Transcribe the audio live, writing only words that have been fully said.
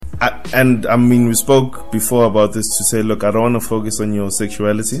And I mean, we spoke before about this to say, look, I don't want to focus on your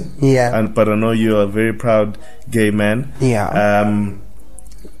sexuality. Yeah. But I know you're a very proud gay man. Yeah.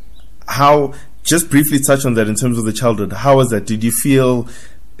 How, just briefly touch on that in terms of the childhood. How was that? Did you feel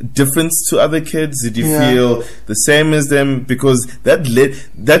difference to other kids? Did you feel the same as them? Because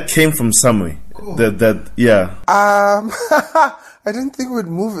that came from somewhere. Cool. Yeah. I didn't think we'd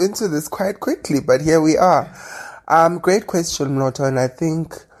move into this quite quickly, but here we are. Great question, Mloto, and I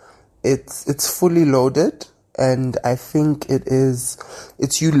think it's fully loaded, and I think it's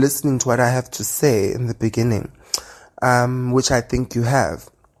you listening to what I have to say in the beginning, which I think you have.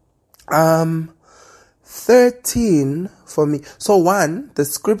 13 for me. So one, the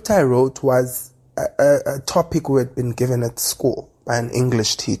script I wrote was a topic we had been given at school by an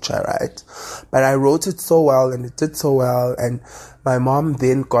English teacher, right? But I wrote it so well and it did so well, and my mom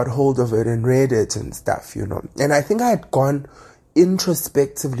then got hold of it and read it and stuff, you know. And I think I had gone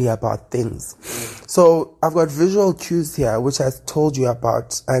introspectively about things. So I've got visual cues here, which I told you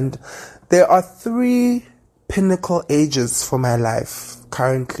about, and there are 3 pinnacle ages for my life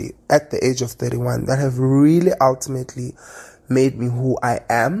currently at the age of 31 that have really ultimately made me who I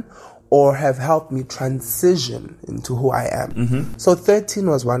am, or have helped me transition into who I am. Mm-hmm. So 13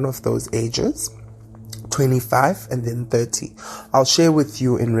 was one of those ages, 25, and then 30. I'll share with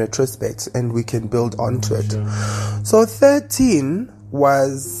you in retrospect and we can build onto it. So 13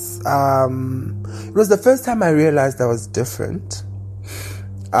 was, it was the first time I realized I was different.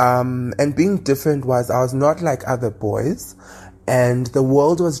 And being different was I was not like other boys, and the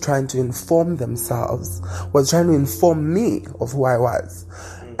world was trying to inform themselves, was trying to inform me of who I was.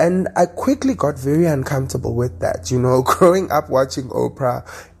 And I quickly got very uncomfortable with that, you know, growing up watching Oprah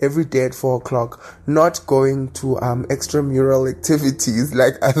every day at 4 o'clock, not going to extramural activities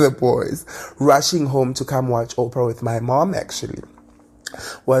like other boys, rushing home to come watch Oprah with my mom actually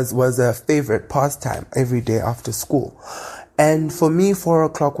was a favorite pastime every day after school. And for me, 4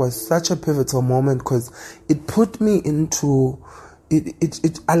 o'clock was such a pivotal moment because it put me into,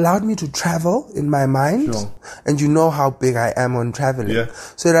 it allowed me to travel in my mind. Sure. And you know how big I am on traveling. Yeah.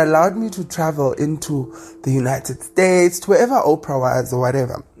 So it allowed me to travel into the United States, to wherever Oprah was or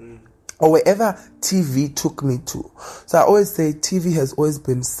whatever. Or wherever TV took me to. So I always say TV has always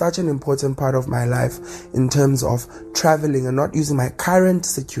been such an important part of my life in terms of traveling and not using my current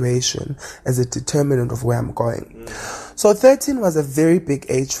situation as a determinant of where I'm going. So 13 was a very big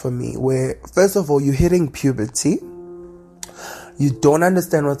age for me where, first of all, you're hitting puberty. You don't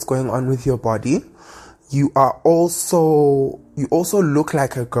understand what's going on with your body. You also look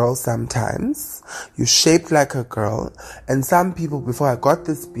like a girl sometimes. You're shaped like a girl. And some people, before I got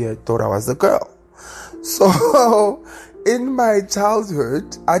this beard, thought I was a girl. So in my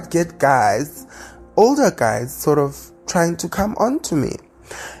childhood, I'd get guys, older guys, sort of trying to come on to me.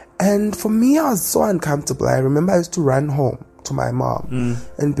 And for me, I was so uncomfortable. I remember I used to run home to my mom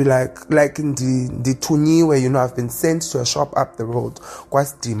and be like in the Tuni, where, you know, I've been sent to a shop up the road,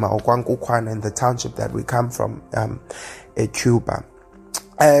 Kwastima or Kwankukwana, in the township that we come from, Cuba.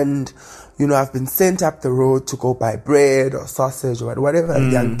 And, you know, I've been sent up the road to go buy bread or sausage or whatever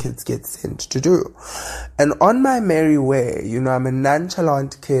young kids get sent to do. And on my merry way, you know, I'm a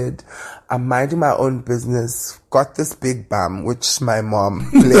nonchalant kid. I'm minding my own business, got this big bum, which my mom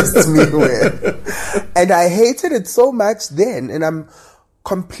blessed me with. And I hated it so much then. And I'm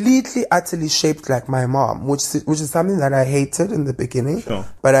completely, utterly shaped like my mom, which is something that I hated in the beginning. Sure.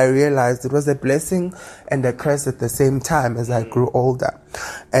 But I realized it was a blessing and a curse at the same time as I grew older.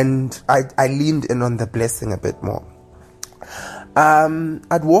 And I leaned in on the blessing a bit more.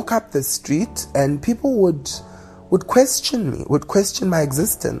 I'd walk up the street and people would question me, would question my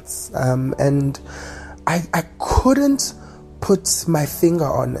existence. And I couldn't put my finger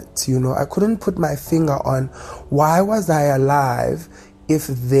on it, you know. I couldn't put my finger on why was I alive if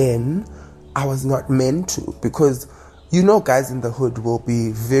then I was not meant to. Because, you know, guys in the hood will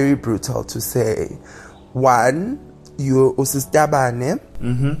be very brutal to say, one, you're usistabane,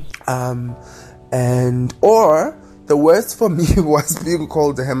 and or the worst for me was being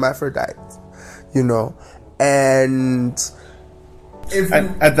called a hermaphrodite, you know. And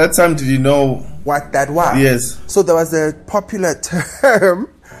at that time, did you know what that was? Yes. So there was a popular term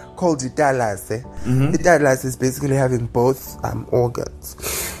called italase. Italase is basically having both organs.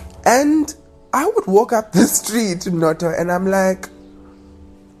 And I would walk up the street, Noto, and I'm like,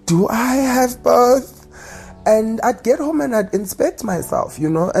 do I have both? And I'd get home and I'd inspect myself, you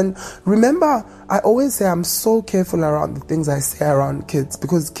know. And remember, I always say I'm so careful around the things I say around kids,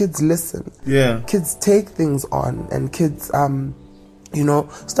 because kids listen. Yeah. Kids take things on, and kids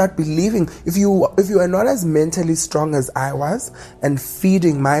Start believing. If you are not as mentally strong as I was, and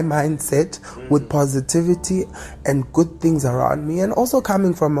feeding my mindset with positivity and good things around me, and also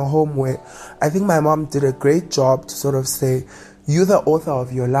coming from a home where I think my mom did a great job to sort of say, you're the author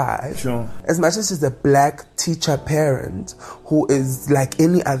of your life. Sure. As much as she's a black teacher parent who is like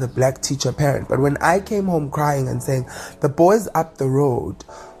any other black teacher parent. But when I came home crying and saying, the boys up the road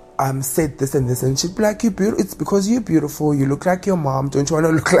said this and this, and she'd be like, it's because you're beautiful, you look like your mom, don't you want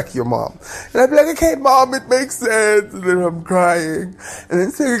to look like your mom? And I'd be like, okay mom, it makes sense. And then I'm crying and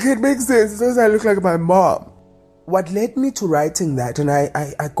then saying, okay, it makes sense, because I look like my mom. What led me to writing that, and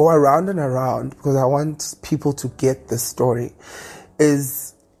I go around and around because I want people to get this story,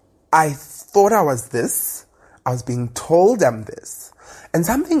 is I thought I was this, I was being told I'm this, and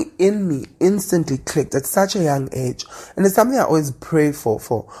something in me instantly clicked at such a young age. And it's something I always pray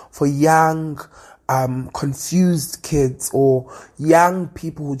for young, confused kids, or young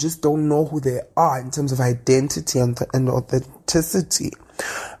people who just don't know who they are in terms of identity and authenticity,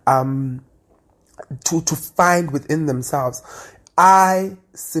 to find within themselves. I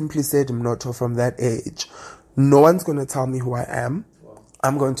simply said, Mnoto, from that age, no one's going to tell me who I am.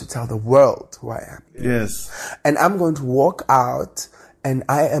 I'm going to tell the world who I am. Yes. And I'm going to walk out, and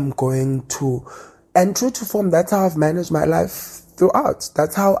I am going to, and true to form, that's how I've managed my life throughout.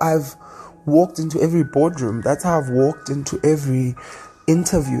 That's how I've walked into every boardroom. That's how I've walked into every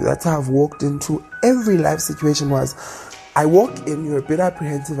interview. That's how I've walked into every life situation. Was I walk in, you're a bit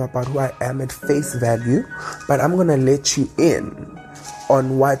apprehensive about who I am at face value, but I'm going to let you in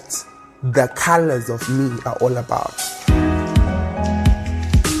on what the colors of me are all about.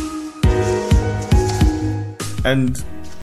 And